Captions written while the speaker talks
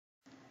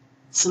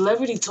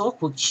Celebrity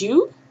Talk with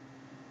Q?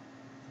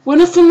 What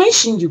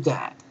information you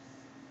got?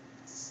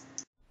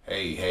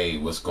 Hey,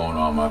 what's going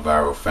on, my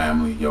viral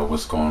family? Yo,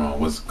 what's going on?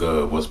 What's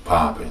good? What's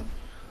popping?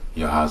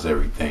 Yo, how's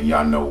everything?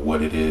 Y'all know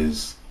what it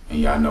is, and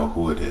y'all know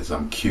who it is.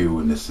 I'm Q,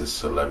 and this is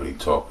Celebrity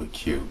Talk with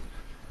Q.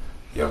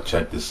 Yo,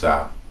 check this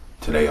out.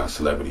 Today on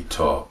Celebrity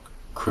Talk,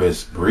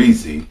 Chris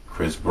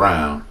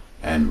Brown,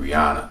 and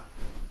Rihanna.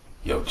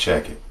 Yo,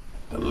 check it.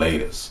 The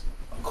latest.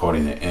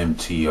 According to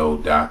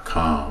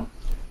MTO.com,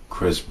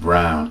 Chris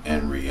Brown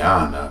and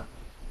Rihanna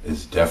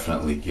is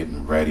definitely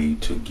getting ready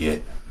to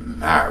get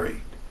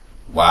married.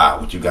 Wow,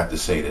 what you got to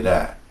say to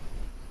that?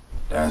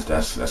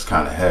 That's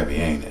kind of heavy,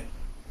 ain't it?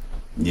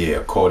 Yeah,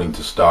 according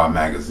to Star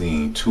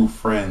Magazine, two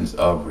friends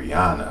of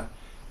Rihanna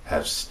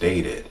have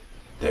stated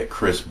that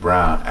Chris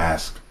Brown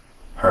asked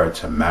her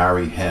to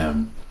marry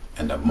him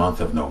in the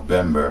month of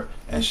November,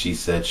 and she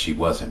said she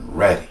wasn't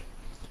ready.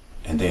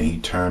 And then he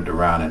turned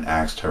around and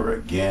asked her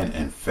again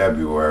in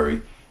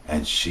February,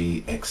 and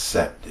she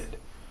accepted.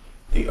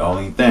 The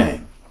only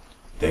thing,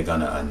 they're going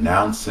to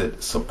announce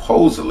it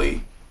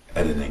supposedly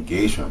at an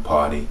engagement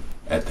party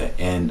at the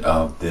end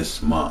of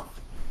this month,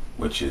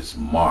 which is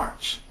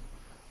March.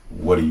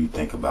 What do you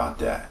think about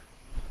that?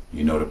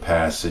 You know the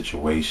past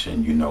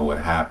situation, you know what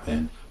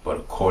happened, but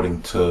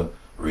according to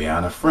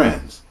Rihanna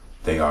friends,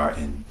 they are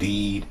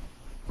indeed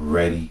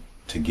ready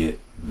to get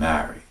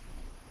married.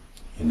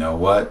 You know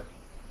what?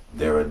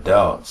 They're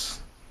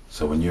adults.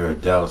 So when you're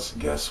adults,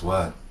 guess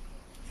what?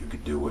 You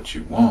can do what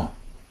you want.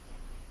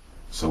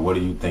 So what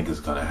do you think is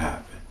going to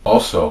happen?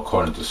 Also,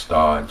 according to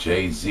Star,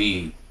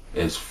 Jay-Z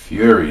is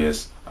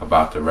furious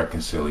about the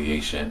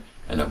reconciliation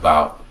and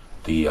about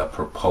the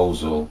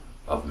proposal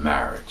of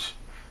marriage.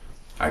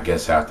 I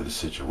guess after the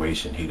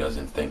situation, he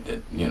doesn't think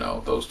that,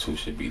 those two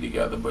should be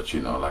together. But,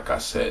 like I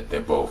said,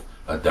 they're both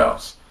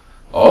adults.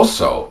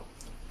 Also,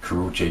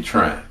 Karrueche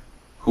Tran.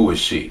 Who is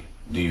she?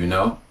 Do you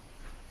know?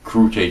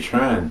 Karrueche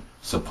Tran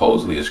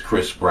supposedly is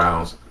Chris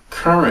Brown's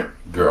current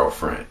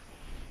girlfriend.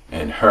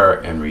 And her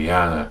and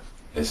Rihanna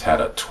has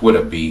had a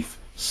Twitter beef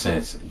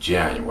since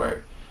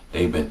January.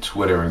 They've been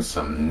twittering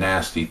some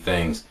nasty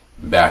things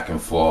back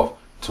and forth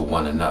to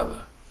one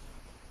another.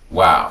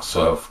 Wow,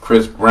 so if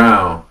Chris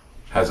Brown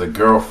has a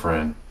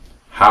girlfriend,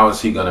 how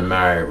is he going to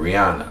marry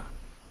Rihanna?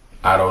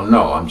 I don't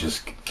know. I'm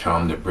just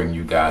come to bring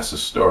you guys a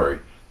story.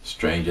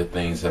 Stranger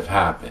things have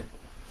happened.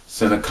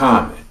 Send a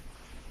comment.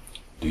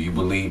 Do you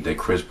believe that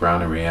Chris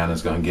Brown and Rihanna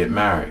is going to get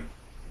married?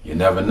 You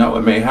never know.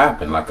 It may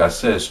happen. Like I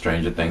said,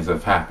 stranger things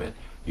have happened.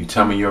 You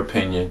tell me your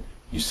opinion.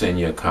 You send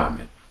your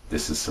comment.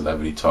 This is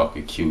Celebrity Talk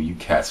with Q. You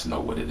cats know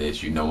what it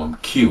is. You know I'm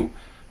Q.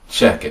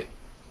 Check it.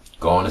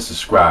 Go on and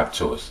subscribe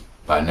to us.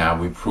 By now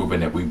we've proven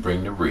that we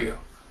bring the real.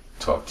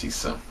 Talk to you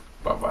soon.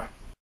 Bye-bye.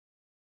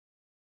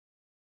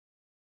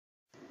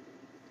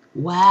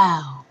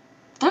 Wow,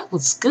 that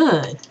was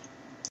good.